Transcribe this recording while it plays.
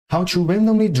how to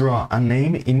randomly draw a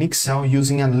name in Excel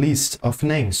using a list of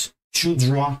names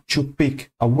to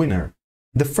pick a winner.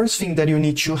 The first thing that you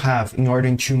need to have in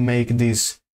order to make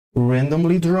this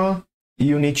randomly draw,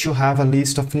 you need to have a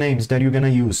list of names that you're gonna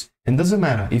use. And doesn't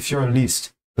matter if your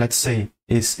list, let's say,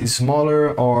 is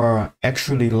smaller or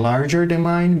actually larger than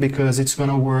mine, because it's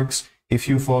gonna work if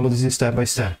you follow this step by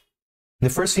step. The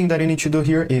first thing that you need to do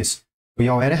here is, we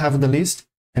already have the list,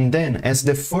 and then as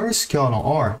the first column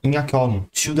or in a column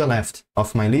to the left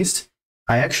of my list,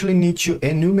 I actually need to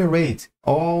enumerate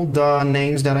all the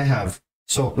names that I have.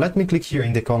 So let me click here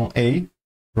in the column A,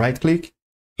 right click,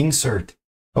 insert.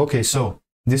 Okay, so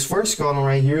this first column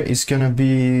right here is gonna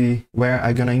be where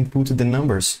I'm gonna input the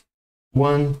numbers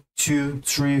 1, 2,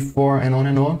 3, 4, and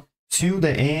on to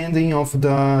the ending of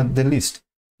the list.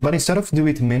 But instead of do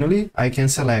it manually, I can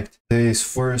select these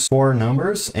first 4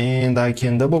 numbers and I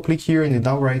can double click here in the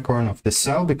down right corner of the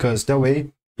cell, because that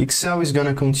way Excel is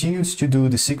gonna continue to do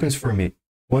the sequence for me.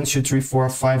 1, 2, 3, 4,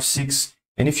 5, 6.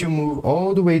 And if you move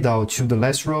all the way down to the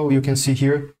last row, you can see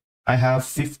here I have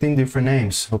 15 different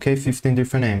names. Okay, 15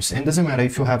 different names. And doesn't matter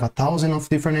if you have 1,000 of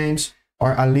different names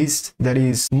or a list that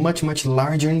is much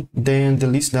larger than the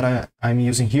list that I'm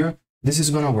using here, this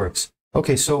is gonna work.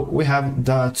 Okay, so we have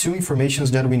the 2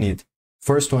 informations that we need.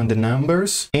 First one, the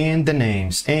numbers and the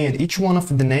names. And each one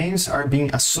of the names are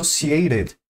being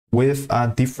associated with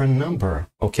a different number.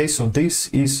 Okay, so this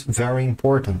is very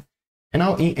important. And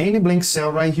now in any blank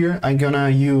cell right here, I'm gonna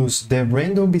use the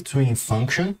RandBetween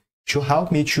function to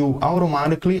help me to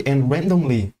automatically and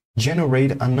randomly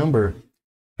generate a number.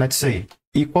 Let's say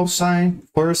equal sign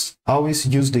first, always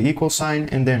use the equal sign,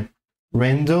 and then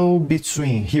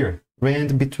RandBetween here.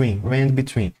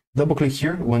 RandBetween. Double click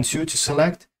here, 1, 2 to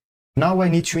select. Now I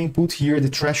need to input here the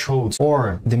thresholds,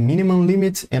 or the minimum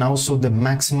limit and also the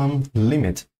maximum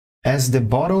limit. As the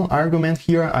bottom argument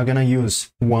here, I'm gonna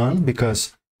use 1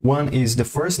 because 1 is the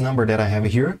first number that I have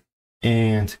here,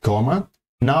 and comma.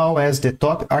 Now as the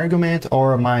top argument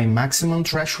or my maximum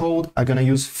threshold, I'm gonna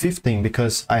use 15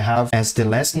 because I have as the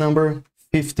last number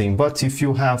 15. But if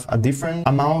you have a different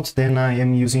amount than I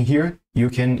am using here, you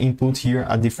can input here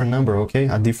a different number, okay,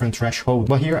 a different threshold.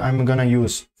 But here I'm gonna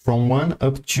use from 1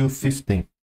 up to 15.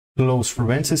 Close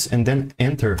parentheses and then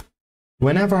enter.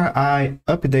 Whenever I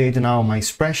update now my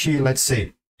spreadsheet, let's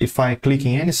say if I click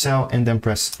in any cell and then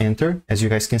press enter, as you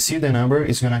guys can see, the number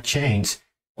is gonna change.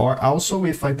 Or also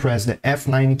if I press the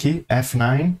F9 key,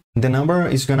 F9, the number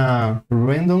is gonna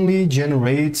randomly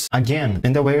generate again,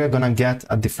 and that way we're gonna get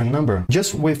a different number.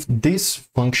 Just with this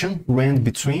function,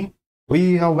 RandBetween,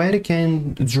 we already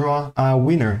can draw a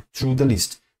winner through the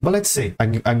list. But let's say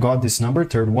I got this number,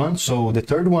 third one, so the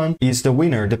third one is the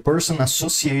winner. The person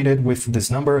associated with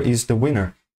this number is the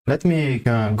winner. Let me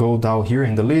go down here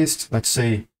in the list. Let's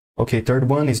say, okay, third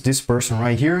one is this person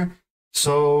right here,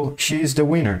 so she is the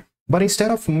winner. But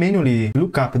instead of manually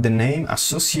look up the name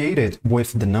associated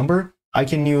with the number, I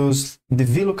can use the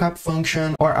Vlookup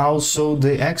function or also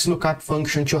the XLOOKUP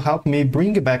function to help me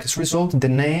bring back as result the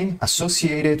name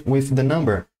associated with the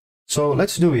number. So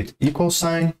let's do it. Equal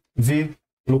sign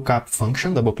Vlookup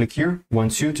function, double click here, 1,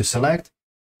 2 to select.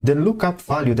 The lookup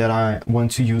value that I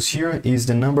want to use here is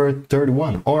the number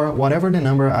 31 or whatever the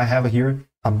number I have here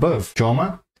above,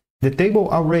 comma. The table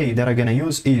array that I'm gonna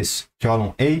use is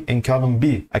column A and column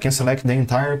B. I can select the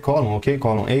entire column, okay,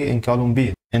 column A and column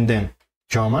B, and then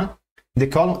comma. The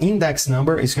column index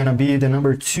number is gonna be the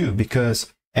number 2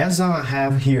 because as I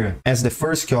have here as the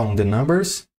first column the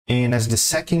numbers and as the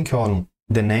second column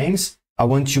the names, I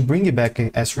want to bring it back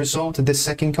as result the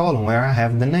second column where I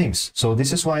have the names. So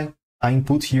this is why I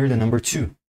input here the number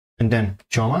 2, and then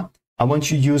comma. I want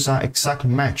to use an exact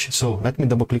match. So let me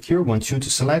double click here, 1, 2 to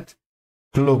select.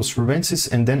 Close parentheses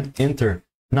and then enter.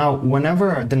 Now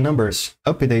whenever the numbers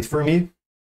update for me,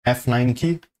 F9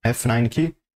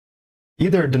 key,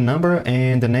 either the number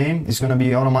and the name is going to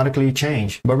be automatically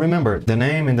changed. But remember, the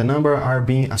name and the number are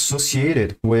being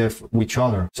associated with each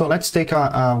other. So let's take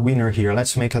a winner here.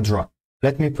 Let's make a draw.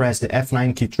 Let me press the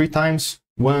F9 key 3 times.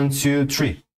 1, 2,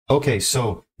 3. Okay,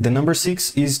 so the number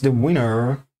 6 is the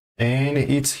winner and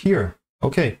it's here.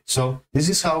 Okay, so this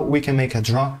is how we can make a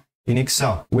draw in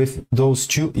Excel with those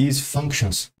 2 easy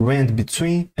functions,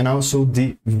 RandBetween and also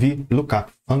the Vlookup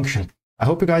function. I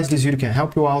hope you guys this video can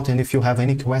help you out, and if you have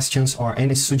any questions or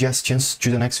any suggestions to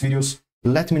the next videos,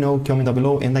 let me know, comment down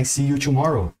below, and I see you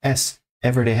tomorrow. As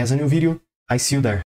every day has a new video, I see you there.